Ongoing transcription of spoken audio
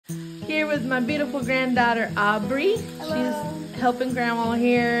here with my beautiful granddaughter, Aubrey. Hello. She's helping Grandma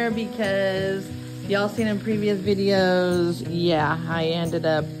here because y'all seen in previous videos, yeah, I ended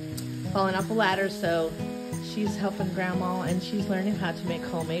up falling off a ladder, so she's helping Grandma and she's learning how to make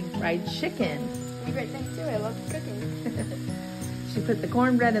homemade fried chicken. Be right next to it. I love cooking. She put the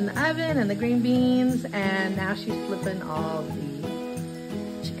cornbread in the oven and the green beans, and now she's flipping all the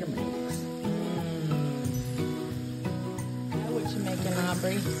chicken legs. Now what you making,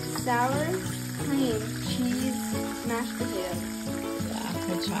 Aubrey? Sour cream, cheese, mashed potatoes. Yeah,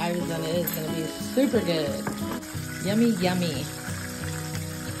 I tried it and it is going to be super good. Yummy, yummy.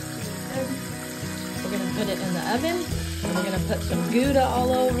 We're going to put it in the oven, and we're going to put some Gouda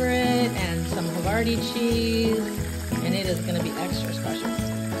all over it and some Havarti cheese, and it is going to be extra special.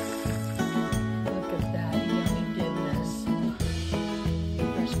 Look at that yummy goodness.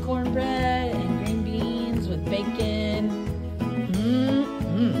 Fresh cornbread and green beans with bacon.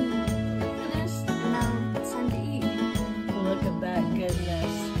 This, now it's time to eat. Look at that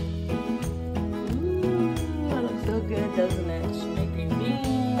goodness. Ooh, that looks so good, doesn't it? She made green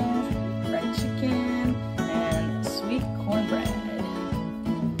beans, fried chicken, and sweet cornbread.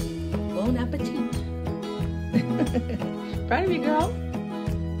 Bon appetit. Proud of you, girl.